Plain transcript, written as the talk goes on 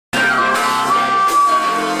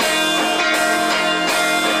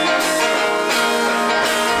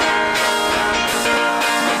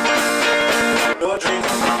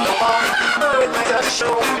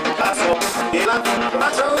show. I saw it like my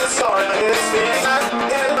throat is sore and my head is spinning. I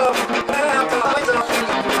get up and I feel like up.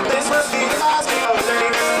 This must be the last thing of the day.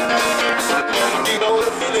 You know the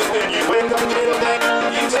feeling when you wake up in the middle of the day.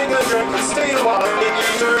 You take a drink and stay a while and you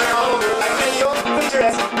turn over like in your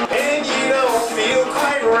dress and you don't feel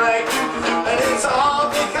quite right. And it's all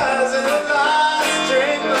because of the last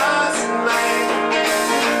drink last night.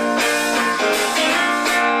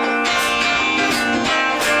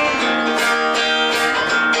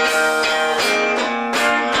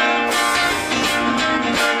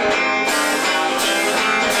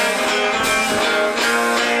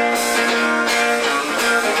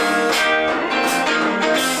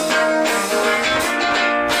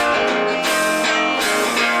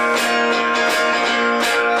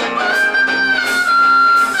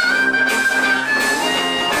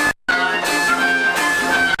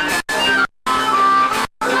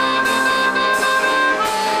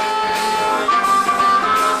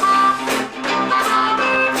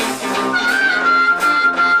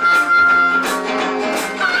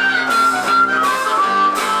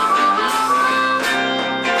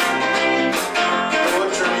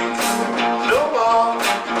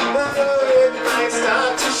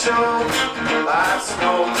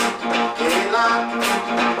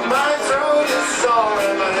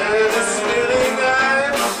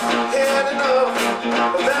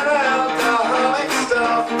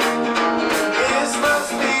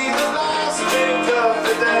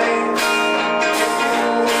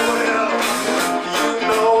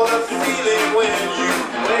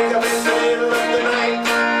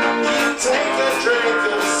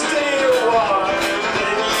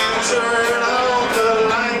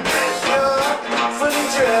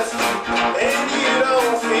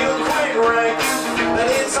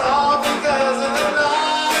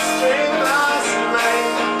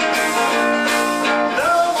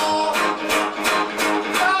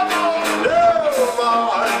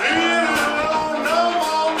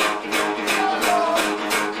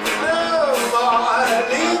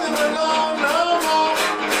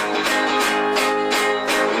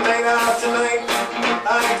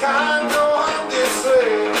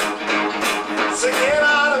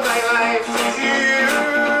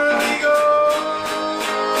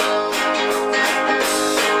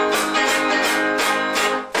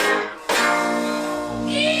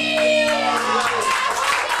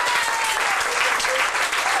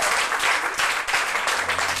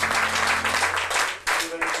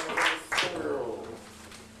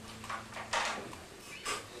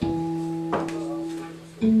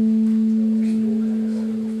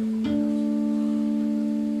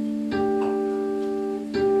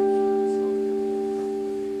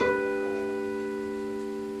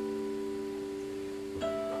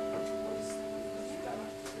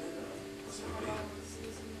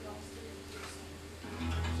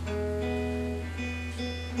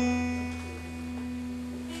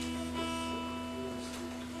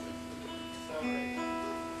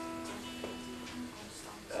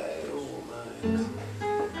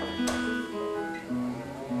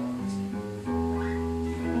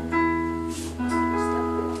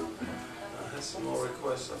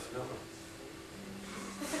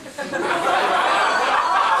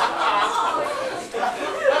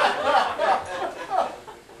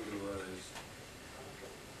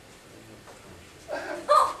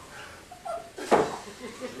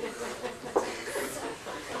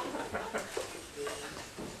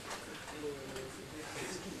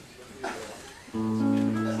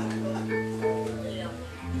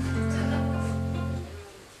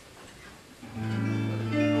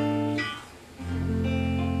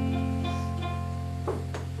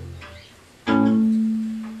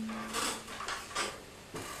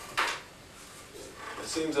 It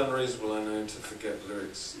seems unreasonable, I know, to forget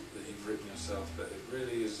lyrics that you've written yourself, but it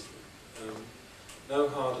really is no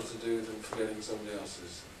harder to do than forgetting somebody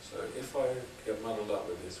else's. So if I get muddled up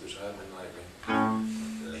with this, which I have been lately, I don't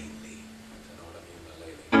know what I mean by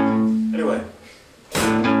lately. Anyway.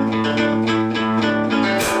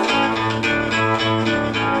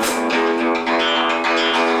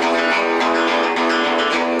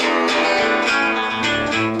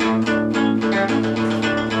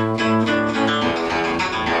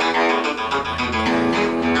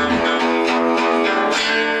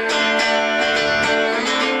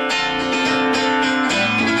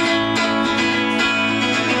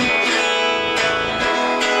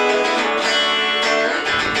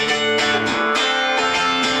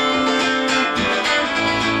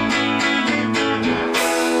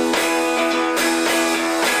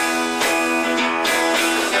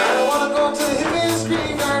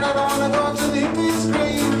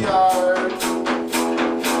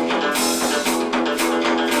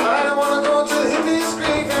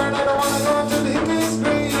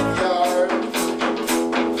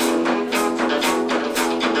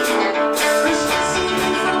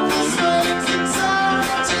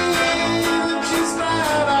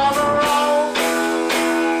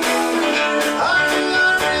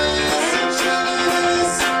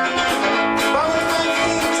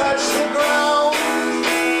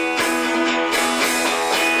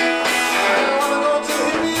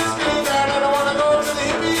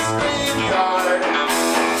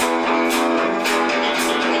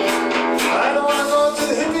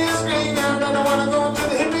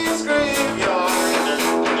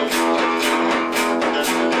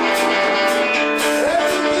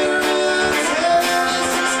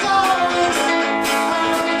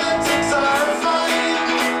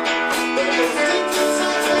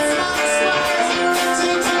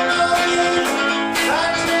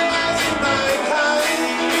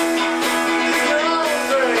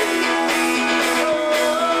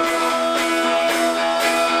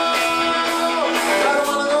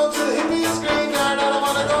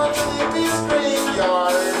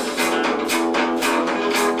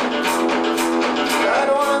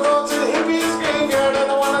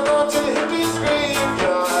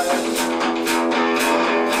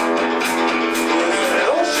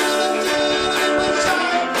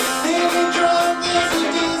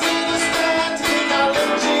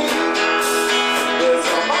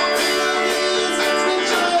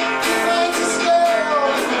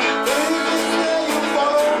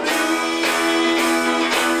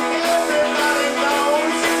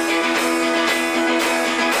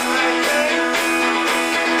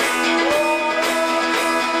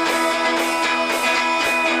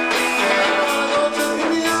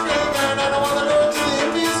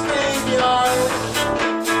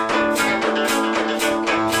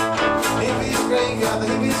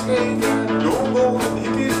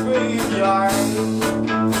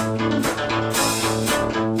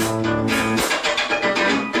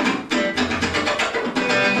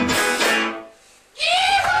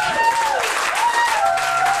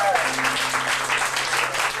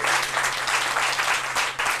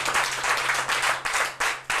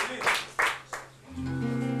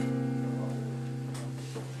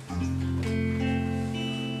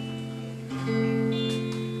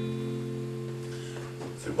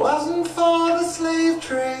 wasn't for the slave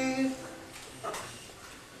trade,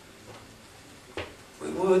 we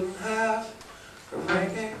wouldn't have a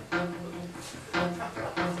reggae.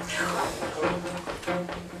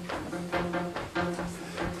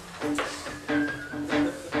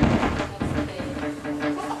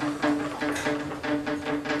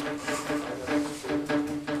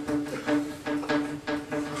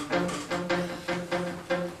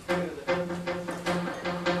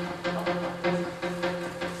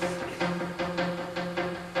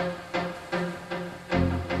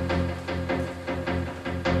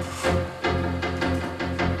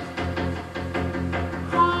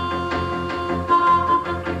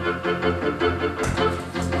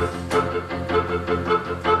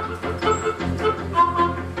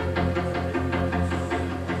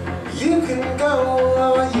 You can go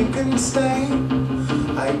or you can stay,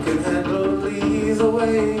 I can handle either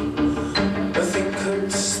way. Nothing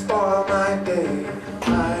could spoil my day.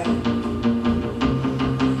 I'm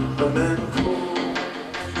a man cool.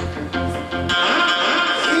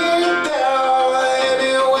 Here, there,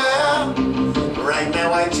 anywhere. Right now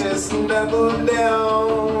I just double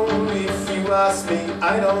down. If you ask me,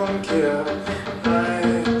 I don't care.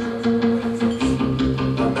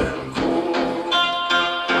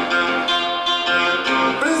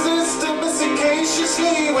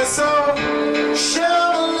 We're so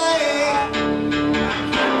Chevrolet,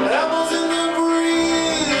 apples in the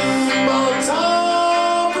breeze,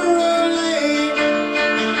 Molotov relay,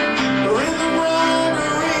 rhythm, rhyme,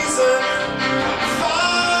 reason,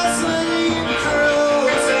 fast lane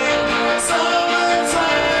cruising,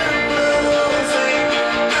 summertime losing,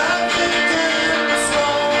 nothing can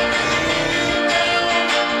slow me down.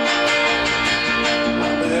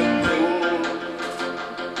 I'm that cool.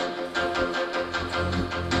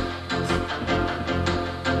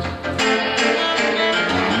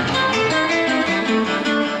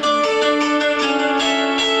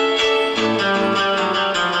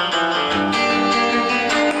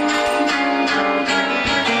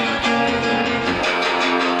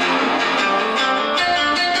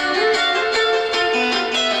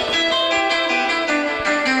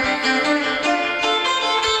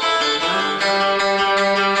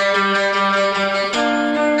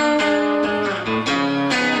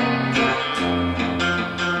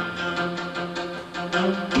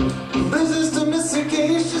 Business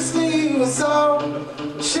domesticatiously was so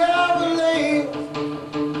Chevrolet,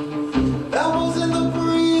 apples in the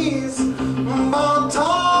breeze,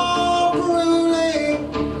 Molotov relay,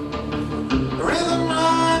 rhythm,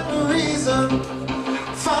 rhyme, reason,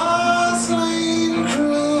 fast lane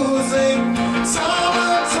cruising,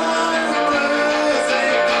 summertime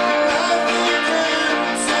cruising, nothing can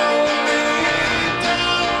slow me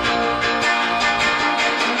down.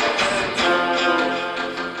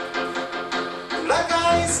 Like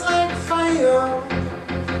ice, like fire,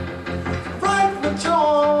 bright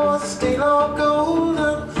mature, steel or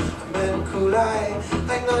golden. A man cool eye,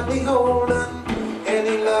 I'm not beholden.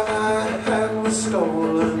 Any love I had was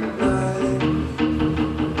stolen.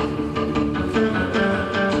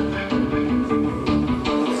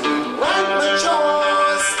 Bright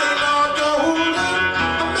mature, steel or golden.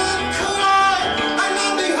 A man cool eye, I'm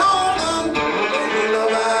not beholden. Any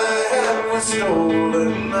love I had was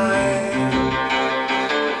stolen.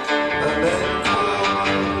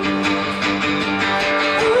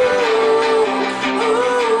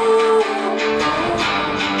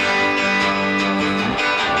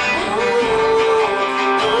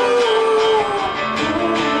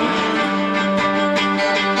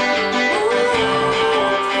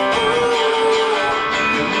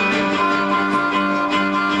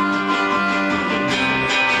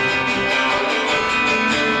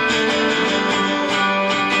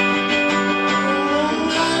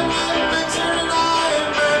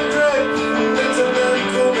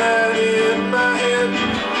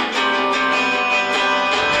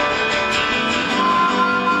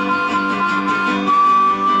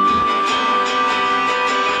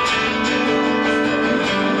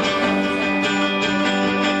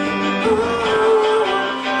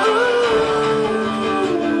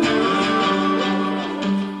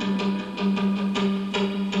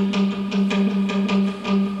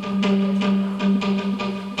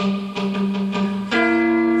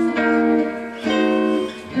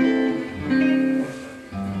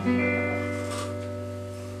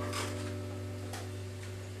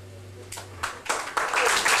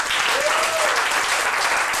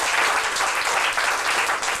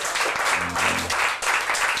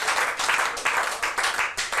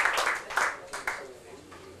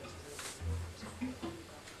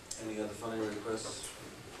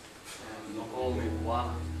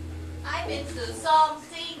 I'm into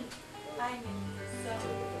something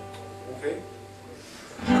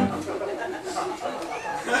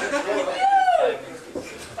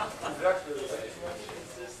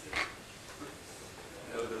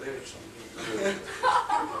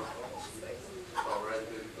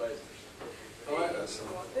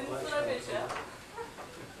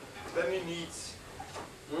ben in iets.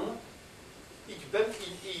 Ik ben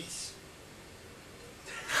in iets.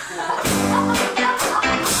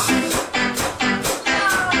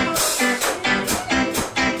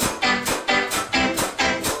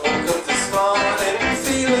 Woke up this morning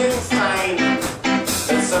feeling fine.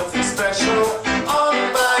 There's something special on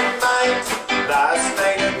my mind. Last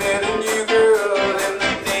night I met a new girl in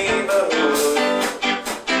the neighborhood.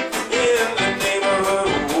 In the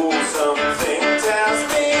neighborhood, oh, something tells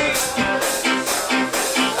me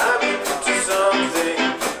I'm into something.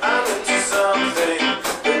 I'm into something.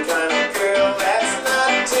 The kind of girl that's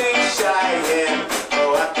not too shy. And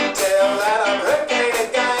oh, I can tell that I'm her kind of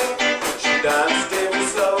guy. She danced very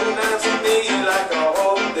slow down to me like I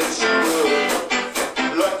hoped that she would.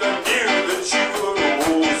 Like I knew that she would.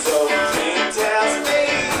 Oh, something tells me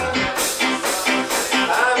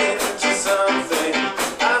I'm into something.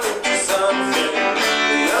 I'm into something.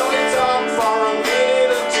 We only talk for a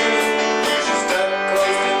minute or two. She stuck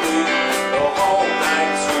close to me the whole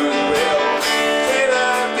night through. Well, can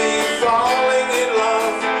I be falling in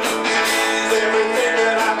love? She's everything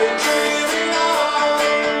that I've been dreaming of.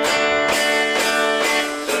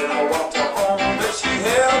 Then I walked her home and she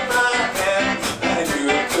held my hand. I knew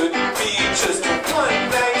it couldn't be just a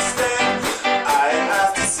one-night stand. I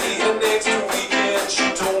asked to see her next weekend. She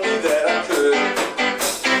told me that I could.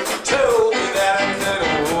 Told me that I could.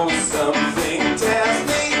 Oh, something tells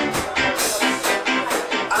me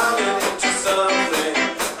I'm into something.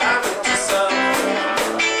 I'm into something.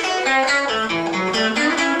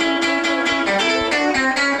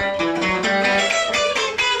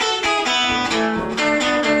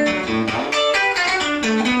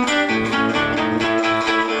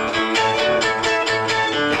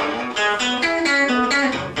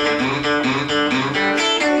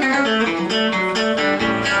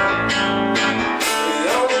 We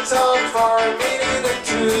only talked for a minute or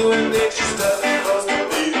two, and then she stuck close to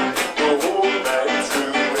me the whole night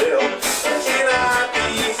through. Well, can I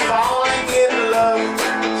be falling in love?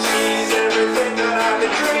 She's everything that I've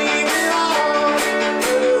been dreaming of.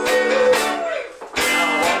 I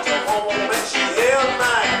walked her home and she held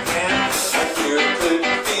my hand. I knew it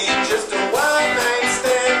couldn't be just a one-night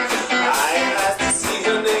stand. I asked to see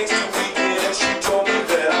her next weekend. She told me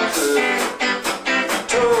that I could.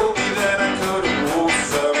 Told me that I could. Oh,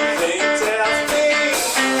 something tells me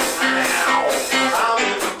now I'm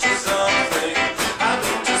into something. I'm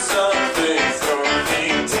into something.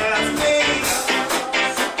 Something tells me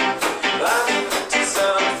I'm into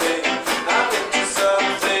something. I'm into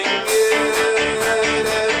something. Yeah,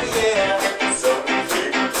 yeah.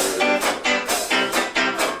 Something good.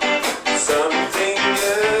 Something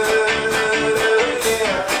good.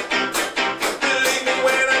 Yeah. Believe me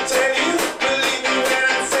when I tell you, believe me when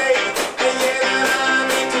I say, yeah, that I'm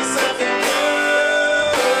into something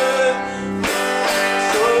good,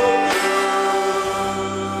 so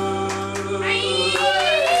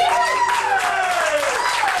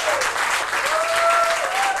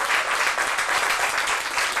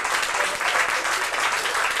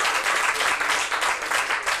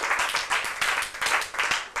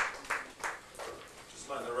just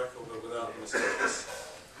like the record, but without the mistakes.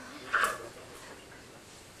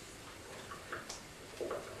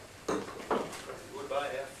 Goodbye,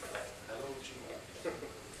 F. Hello, G.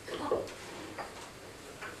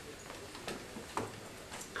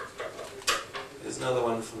 There's another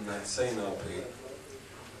one from that same LP,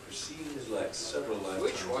 which seems like several lifetimes.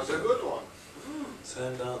 Which was a good one.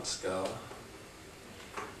 Turn dance scar.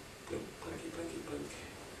 Blink, blinky, blinky, blink.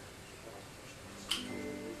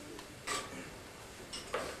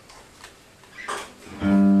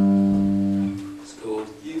 It's called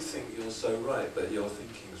You Think You're So Right, but Your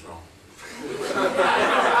Thinking's Wrong.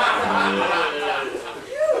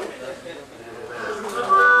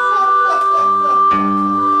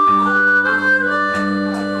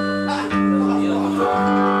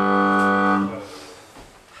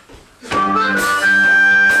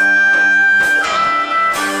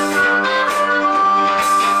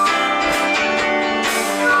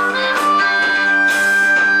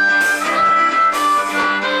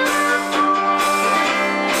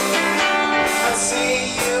 I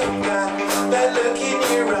see you got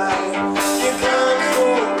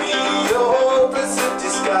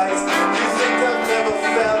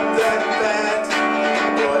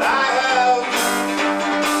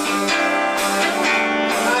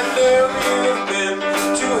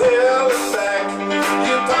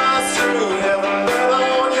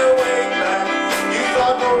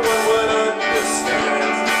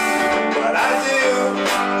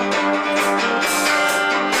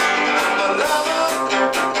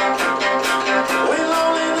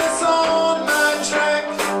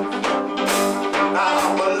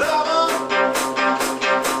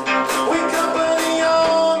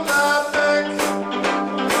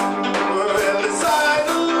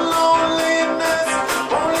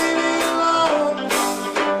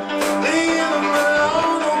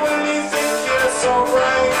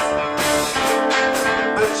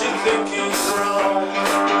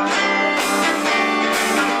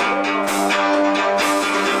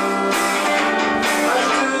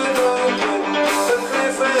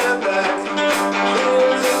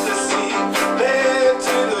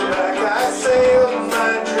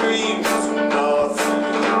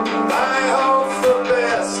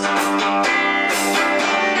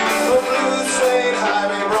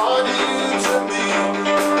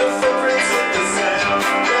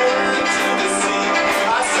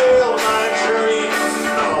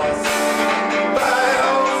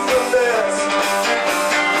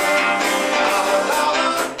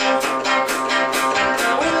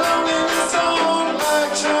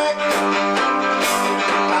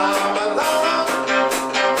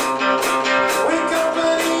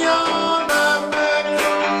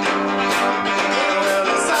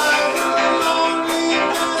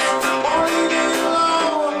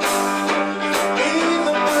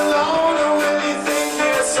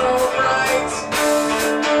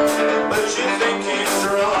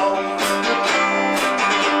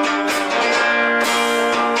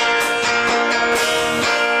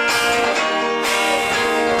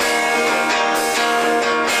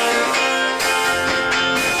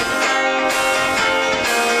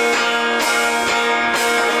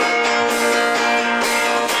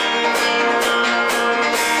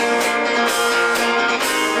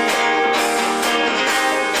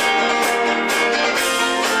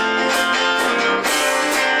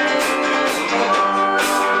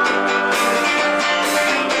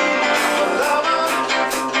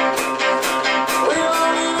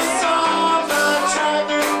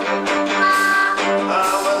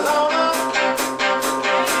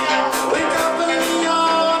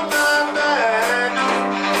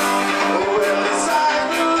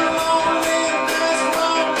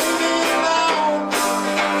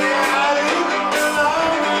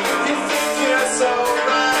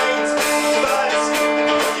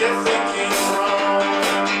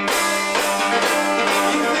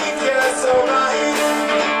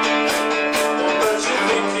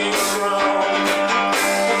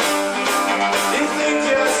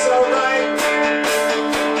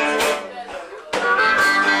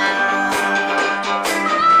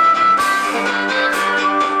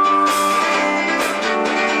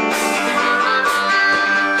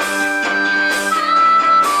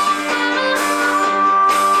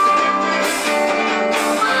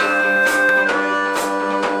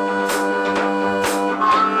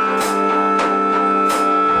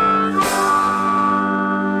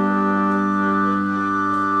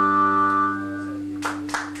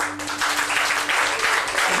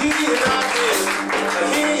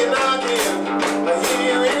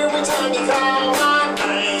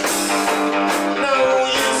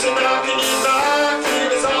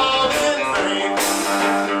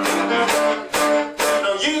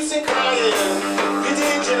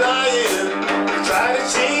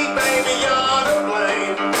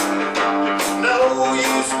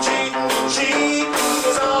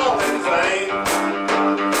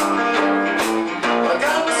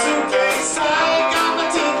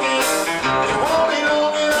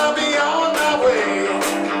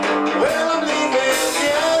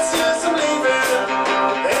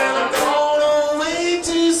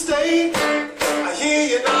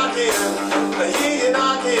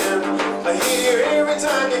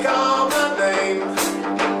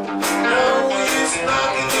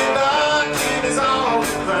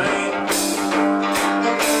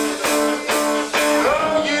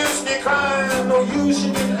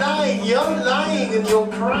believing you're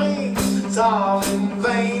praying, it's all in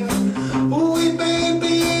vain. Ooh,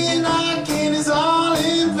 baby, and I can, it's all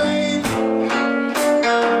in vain.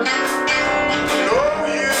 No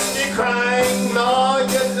use you crying, no,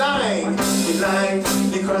 you're lying,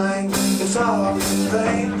 you're crying, it's all in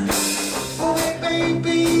vain. Ooh,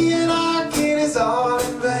 baby, and I can, it's all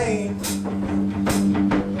in vain.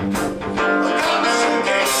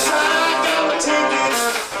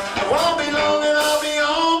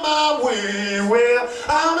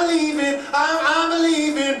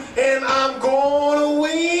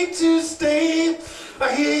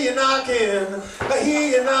 I hear you knocking, I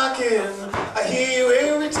hear you knocking, I hear you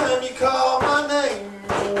every time you call my name.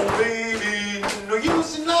 Oh baby, no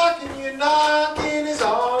use in knocking, you're knocking is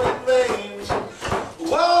all in vain.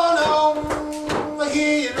 Oh no, I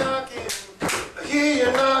hear you knocking, I hear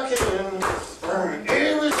you knocking,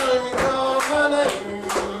 every time you call my name.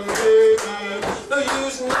 Baby, no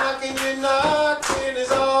use in knocking, you're knocking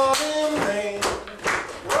is all in vain.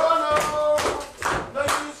 Oh no, no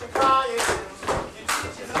use in crying.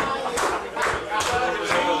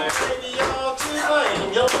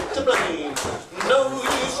 To blame. No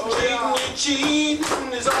use in cheating, your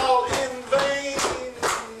cheating is all in vain.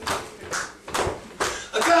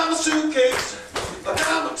 I got my suitcase, I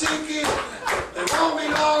got my ticket, it won't be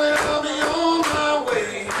long and I'll be on my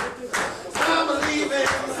way. I'm leaving,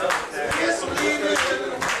 yes I'm leaving,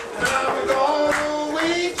 and I'm going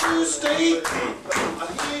away to stay. I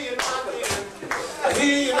hear you knocking, I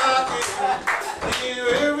hear you knocking, I hear you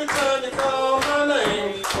every time you call my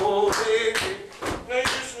name. Oh baby,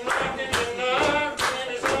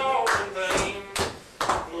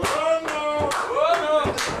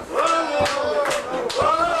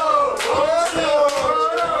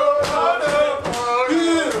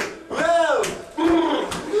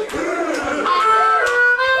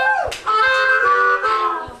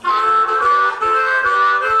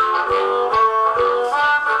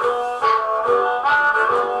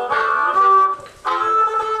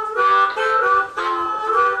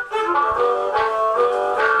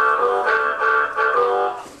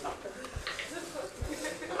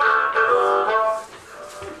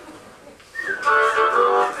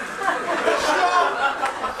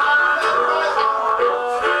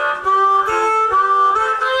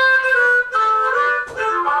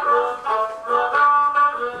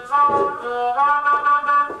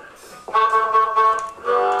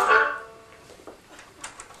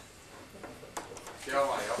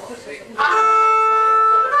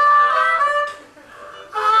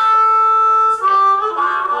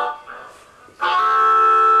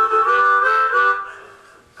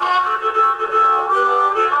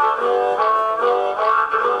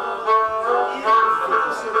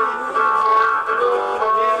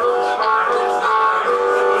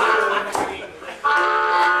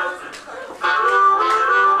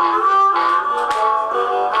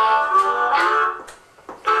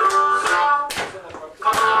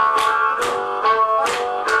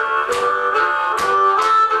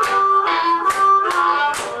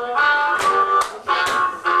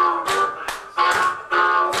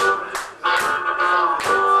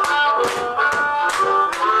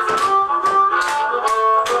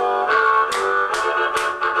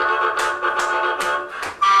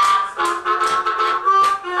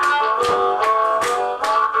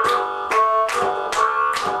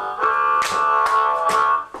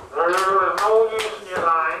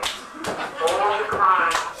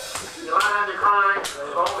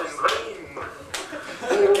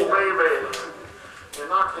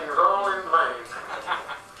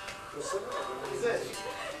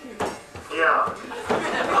 Yeah,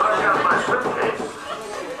 I got my suitcase,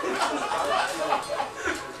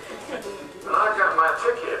 and I got my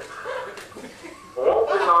ticket. Won't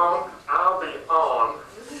be long, I'll be on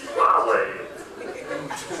my way.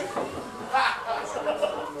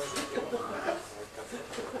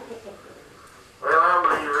 Well, I'm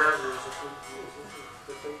leaving.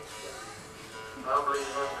 I'm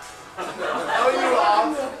leaving. Oh, you are?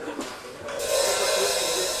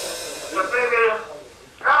 But baby,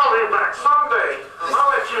 I'll be back someday.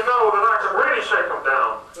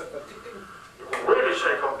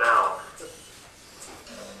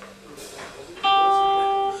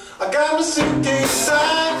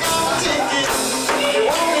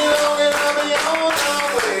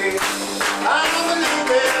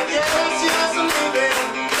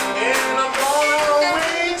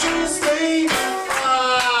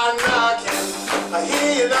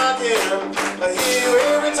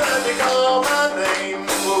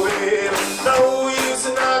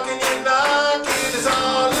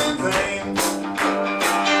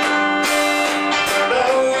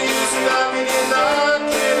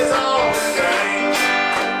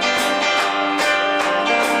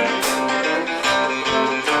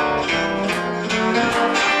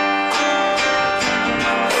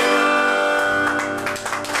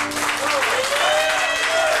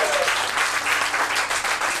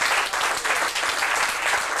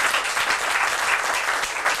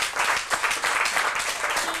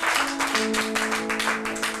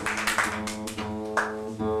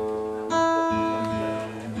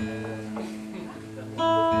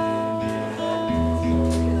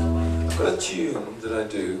 tune that I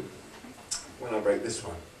do when I break this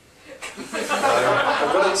one.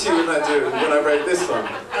 I've got a tune I do when I break this one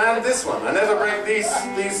and this one. I never break these.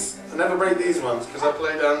 I never break these ones because I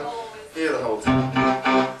play down here the whole time.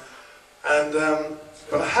 And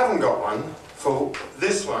but I haven't got one for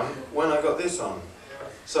this one when I got this on.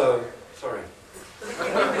 So sorry.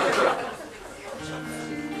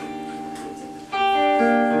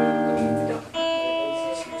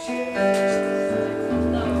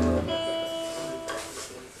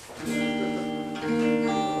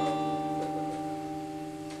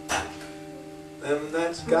 Them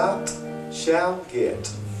that's got shall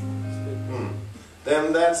get.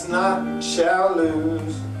 Them that's not shall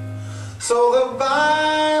lose. So the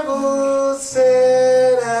Bible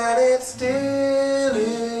said, and it still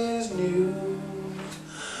is news.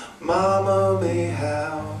 Mama may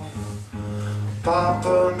have,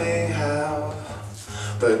 Papa may have,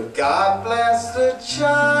 but God bless the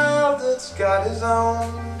child that's got his own.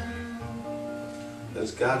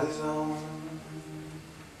 That's got his own.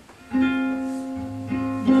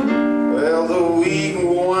 Well, the weak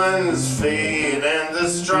ones fade and the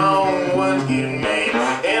strong ones get made.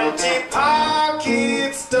 Empty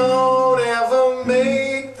pockets don't ever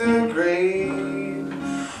make the grade.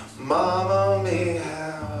 Mama may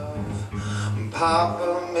have,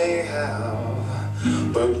 Papa may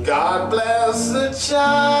have, but God bless the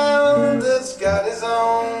child that's got his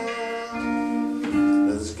own.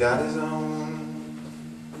 That's got his own.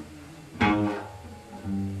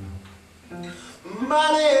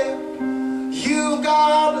 Money, you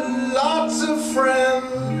got lots of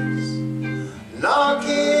friends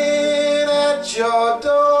knocking at your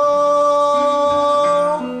door.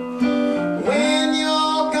 When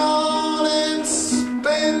you're gone and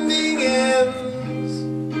spending ends,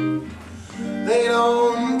 they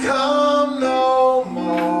don't come no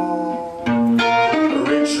more.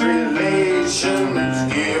 Rich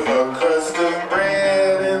relations give a crust of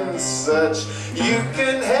bread and such. You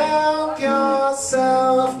can help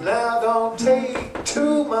yourself, now don't take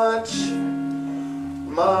too much.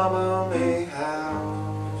 Mama may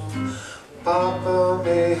have, Papa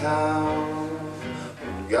may have,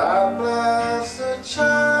 God bless the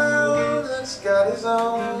child that's got his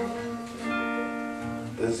own.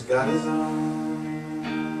 That's got his own.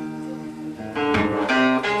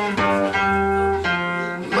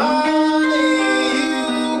 Money,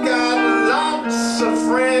 you got lots of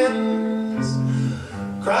friends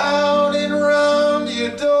crowding round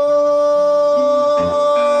your door.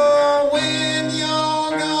 When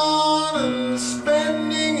you're gone and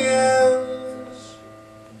spending ends,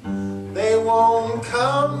 they won't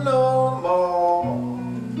come no more.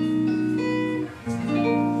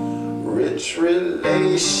 Rich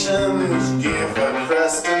relations give a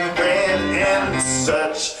crust of bread and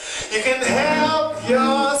such. You can help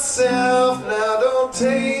yourself, now don't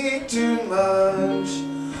take too much.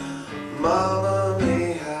 Mama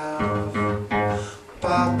may have,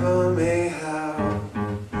 Papa may have,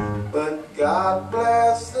 but God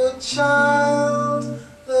bless the child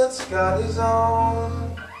that's got his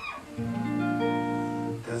own.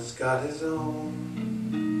 That's got his own.